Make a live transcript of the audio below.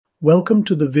Welcome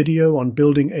to the video on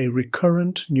building a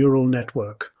recurrent neural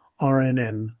network,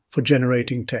 RNN, for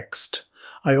generating text.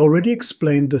 I already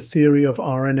explained the theory of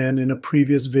RNN in a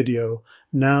previous video.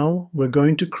 Now we're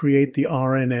going to create the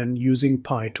RNN using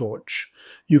PyTorch.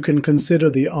 You can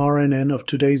consider the RNN of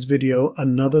today's video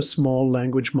another small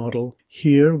language model.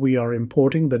 Here we are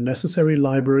importing the necessary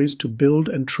libraries to build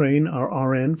and train our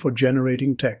RNN for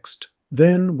generating text.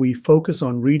 Then we focus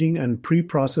on reading and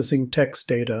pre-processing text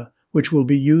data, which will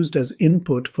be used as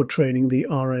input for training the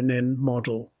RNN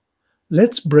model.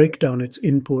 Let's break down its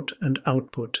input and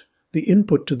output. The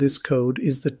input to this code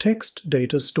is the text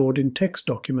data stored in text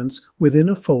documents within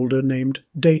a folder named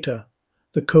Data.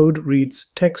 The code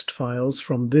reads text files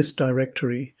from this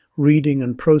directory, reading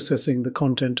and processing the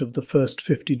content of the first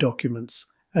 50 documents,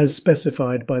 as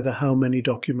specified by the How Many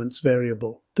Documents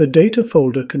variable. The data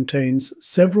folder contains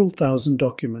several thousand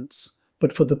documents.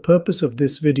 But for the purpose of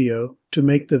this video, to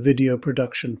make the video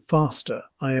production faster,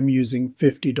 I am using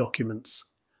 50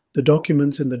 documents. The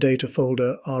documents in the data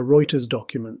folder are Reuters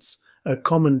documents, a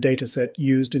common dataset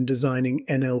used in designing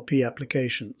NLP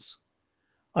applications.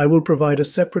 I will provide a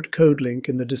separate code link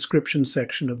in the description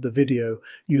section of the video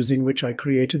using which I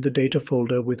created the data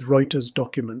folder with Reuters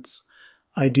documents.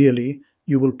 Ideally,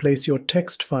 you will place your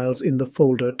text files in the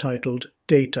folder titled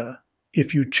Data.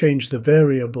 If you change the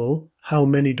variable, how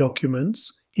many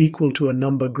documents, equal to a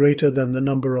number greater than the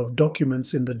number of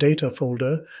documents in the data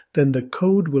folder, then the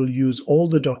code will use all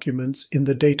the documents in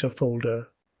the data folder.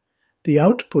 The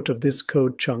output of this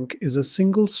code chunk is a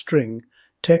single string,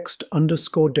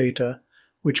 text_data,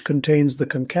 which contains the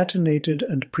concatenated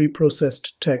and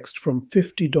preprocessed text from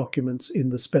 50 documents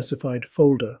in the specified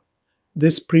folder.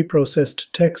 This preprocessed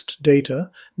text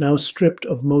data, now stripped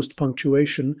of most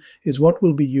punctuation, is what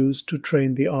will be used to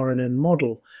train the RNN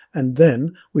model, and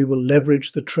then we will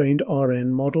leverage the trained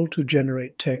RNN model to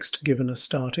generate text given a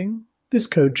starting. This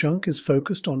code chunk is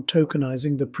focused on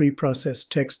tokenizing the preprocessed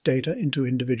text data into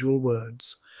individual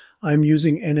words. I am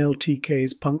using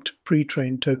NLTK's punct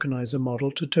pre-trained tokenizer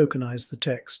model to tokenize the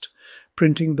text.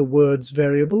 Printing the words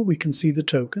variable, we can see the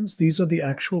tokens. These are the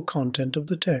actual content of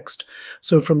the text.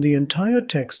 So from the entire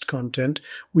text content,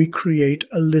 we create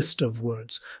a list of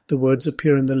words. The words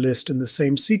appear in the list in the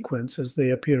same sequence as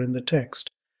they appear in the text.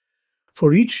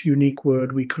 For each unique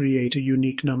word, we create a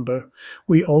unique number.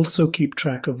 We also keep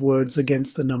track of words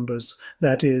against the numbers.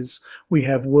 That is, we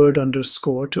have word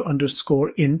underscore to underscore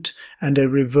int and a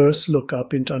reverse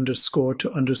lookup int underscore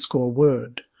to underscore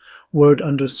word. Word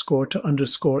underscore to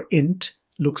underscore int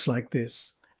looks like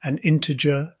this, an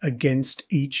integer against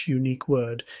each unique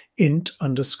word. Int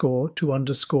underscore to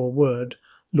underscore word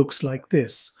looks like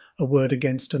this, a word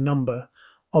against a number.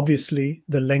 Obviously,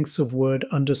 the lengths of word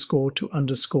underscore to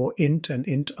underscore int and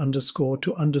int underscore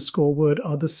to underscore word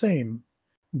are the same.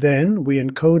 Then we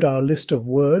encode our list of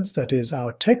words, that is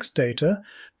our text data,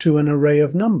 to an array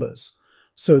of numbers.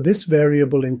 So this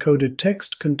variable encoded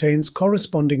text contains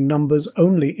corresponding numbers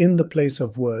only in the place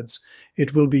of words.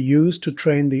 It will be used to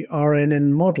train the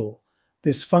RNN model.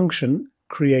 This function,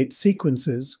 create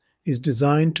sequences, is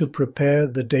designed to prepare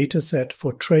the dataset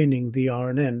for training the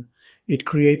RNN. It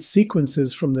creates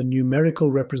sequences from the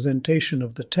numerical representation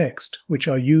of the text, which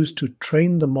are used to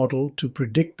train the model to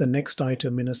predict the next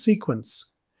item in a sequence.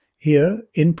 Here,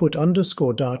 input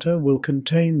underscore data will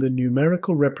contain the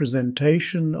numerical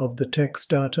representation of the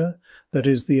text data, that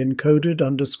is the encoded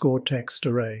underscore text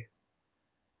array.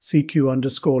 CQ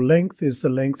underscore length is the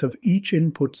length of each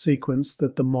input sequence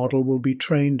that the model will be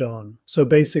trained on. So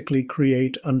basically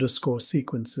create underscore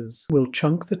sequences will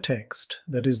chunk the text,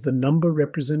 that is the number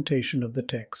representation of the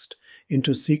text,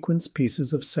 into sequence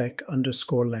pieces of sec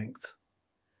underscore length.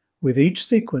 With each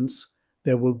sequence,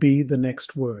 there will be the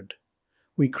next word.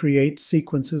 We create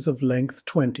sequences of length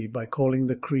 20 by calling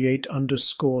the create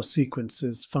underscore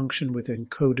sequences function with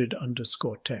encoded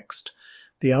underscore text.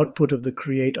 The output of the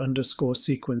create underscore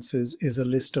sequences is a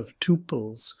list of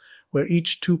tuples, where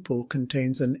each tuple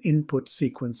contains an input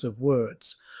sequence of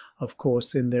words, of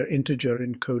course in their integer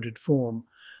encoded form.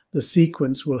 The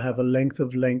sequence will have a length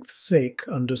of length sec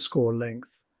underscore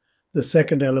length. The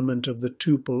second element of the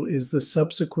tuple is the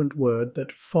subsequent word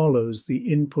that follows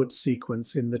the input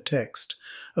sequence in the text.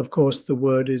 Of course, the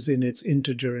word is in its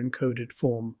integer encoded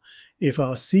form. If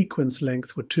our sequence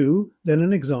length were 2, then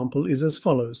an example is as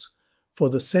follows. For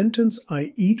the sentence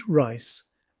I eat rice,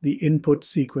 the input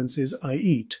sequence is I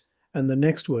eat, and the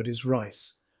next word is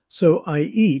rice. So I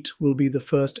eat will be the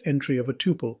first entry of a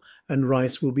tuple, and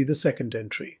rice will be the second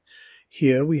entry.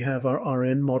 Here we have our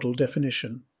RN model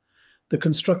definition. The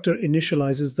constructor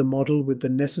initializes the model with the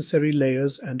necessary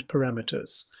layers and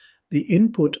parameters. The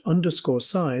input underscore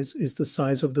size is the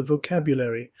size of the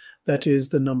vocabulary, that is,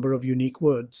 the number of unique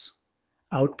words.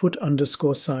 Output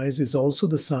underscore size is also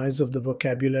the size of the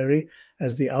vocabulary,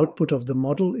 as the output of the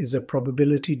model is a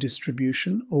probability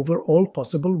distribution over all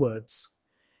possible words.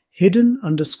 Hidden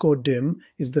underscore dim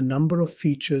is the number of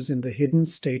features in the hidden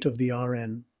state of the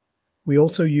RN. We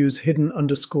also use hidden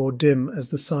underscore dim as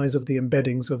the size of the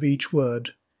embeddings of each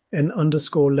word. N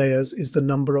underscore layers is the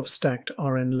number of stacked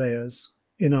RN layers.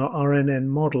 In our RNN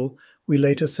model, we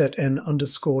later set n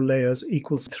underscore layers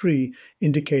equals 3,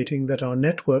 indicating that our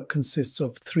network consists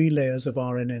of 3 layers of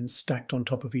RNNs stacked on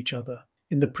top of each other.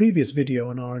 In the previous video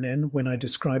on RNN, when I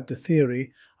described the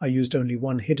theory, I used only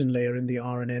one hidden layer in the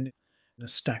RNN, in a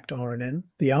stacked RNN.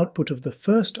 The output of the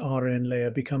first RN layer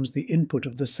becomes the input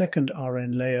of the second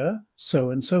RN layer,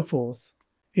 so and so forth.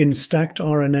 In stacked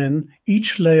RNN,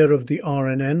 each layer of the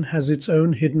RNN has its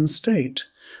own hidden state.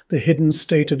 The hidden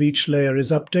state of each layer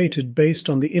is updated based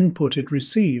on the input it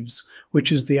receives,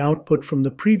 which is the output from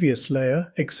the previous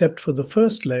layer, except for the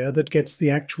first layer that gets the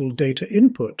actual data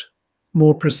input.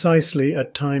 More precisely,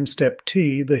 at time step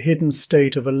t, the hidden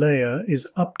state of a layer is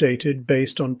updated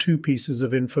based on 2 pieces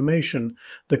of information,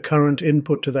 the current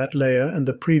input to that layer and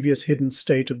the previous hidden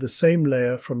state of the same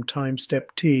layer from time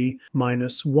step t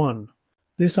minus 1.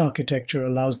 This architecture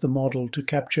allows the model to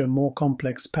capture more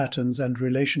complex patterns and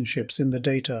relationships in the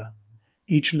data.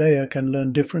 Each layer can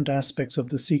learn different aspects of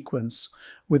the sequence,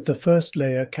 with the first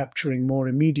layer capturing more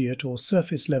immediate or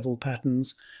surface-level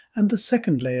patterns, and the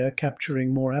second layer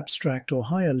capturing more abstract or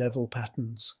higher-level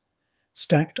patterns.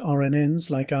 Stacked RNNs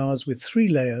like ours with 3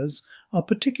 layers are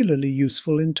particularly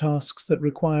useful in tasks that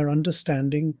require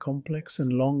understanding complex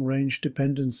and long-range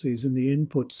dependencies in the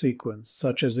input sequence,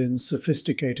 such as in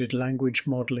sophisticated language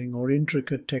modeling or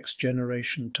intricate text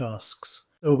generation tasks.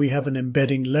 So we have an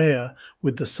embedding layer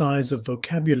with the size of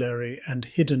vocabulary and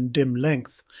hidden dim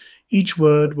length. Each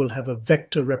word will have a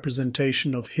vector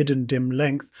representation of hidden dim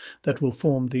length that will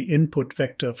form the input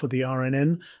vector for the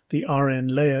RNN. The RN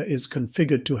layer is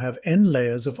configured to have n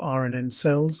layers of RNN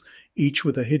cells, each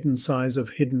with a hidden size of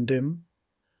hidden dim.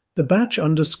 The batch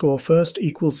underscore first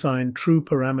equal sign true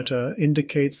parameter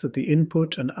indicates that the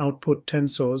input and output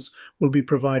tensors will be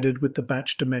provided with the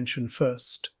batch dimension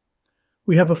first.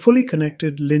 We have a fully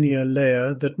connected linear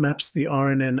layer that maps the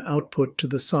RNN output to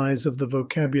the size of the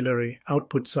vocabulary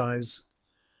output size.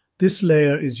 This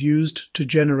layer is used to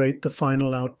generate the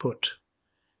final output.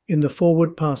 In the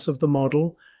forward pass of the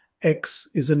model, X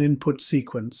is an input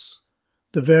sequence.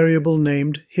 The variable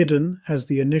named hidden has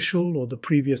the initial or the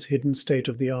previous hidden state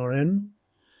of the RN.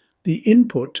 The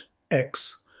input,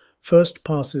 X, first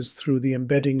passes through the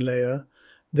embedding layer,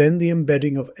 then the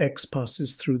embedding of X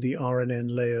passes through the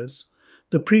RNN layers.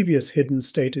 The previous hidden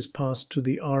state is passed to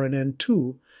the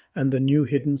RNN2, and the new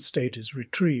hidden state is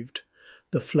retrieved.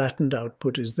 The flattened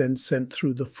output is then sent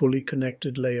through the fully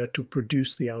connected layer to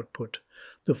produce the output.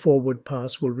 The forward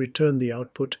pass will return the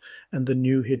output and the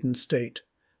new hidden state.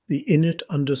 The init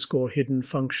underscore hidden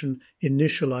function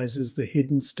initializes the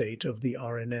hidden state of the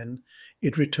RNN.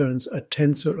 It returns a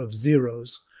tensor of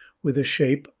zeros with a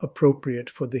shape appropriate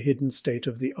for the hidden state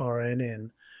of the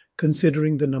RNN,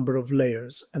 considering the number of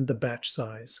layers and the batch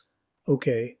size.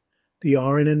 Okay, the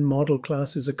RNN model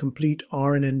class is a complete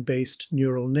RNN-based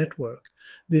neural network.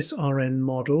 This RN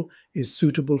model is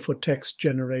suitable for text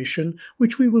generation,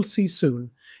 which we will see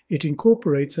soon. It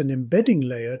incorporates an embedding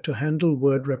layer to handle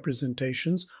word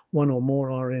representations, 1 or more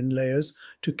RN layers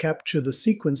to capture the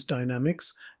sequence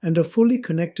dynamics, and a fully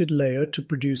connected layer to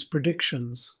produce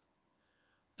predictions.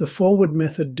 The forward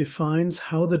method defines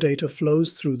how the data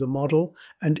flows through the model,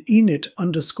 and init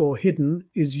underscore hidden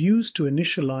is used to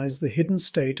initialize the hidden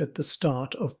state at the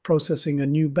start of processing a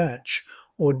new batch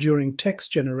or during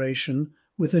text generation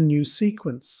with a new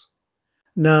sequence.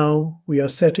 Now we are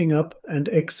setting up and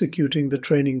executing the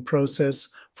training process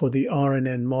for the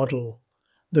RNN model.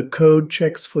 The code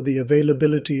checks for the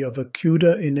availability of a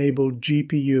CUDA-enabled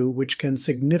GPU, which can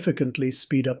significantly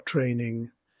speed up training.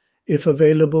 If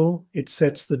available, it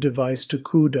sets the device to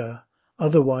CUDA,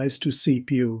 otherwise to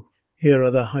CPU. Here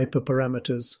are the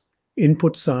hyperparameters: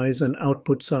 input size and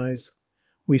output size.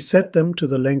 We set them to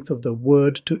the length of the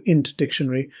word to int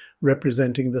dictionary,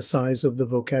 representing the size of the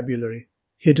vocabulary.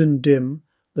 Hidden dim,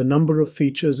 the number of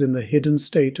features in the hidden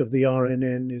state of the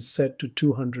RNN, is set to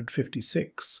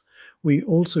 256. We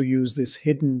also use this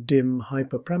hidden dim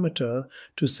hyperparameter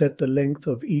to set the length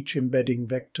of each embedding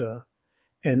vector.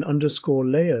 N underscore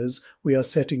layers, we are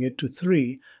setting it to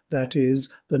 3, that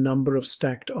is, the number of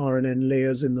stacked RNN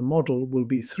layers in the model will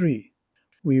be 3.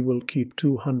 We will keep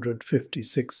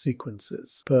 256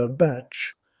 sequences per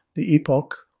batch. The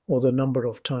epoch, or the number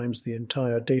of times the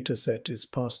entire dataset is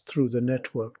passed through the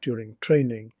network during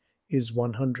training, is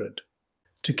 100.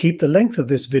 To keep the length of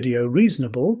this video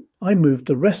reasonable, I moved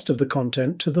the rest of the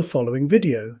content to the following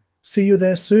video. See you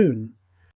there soon.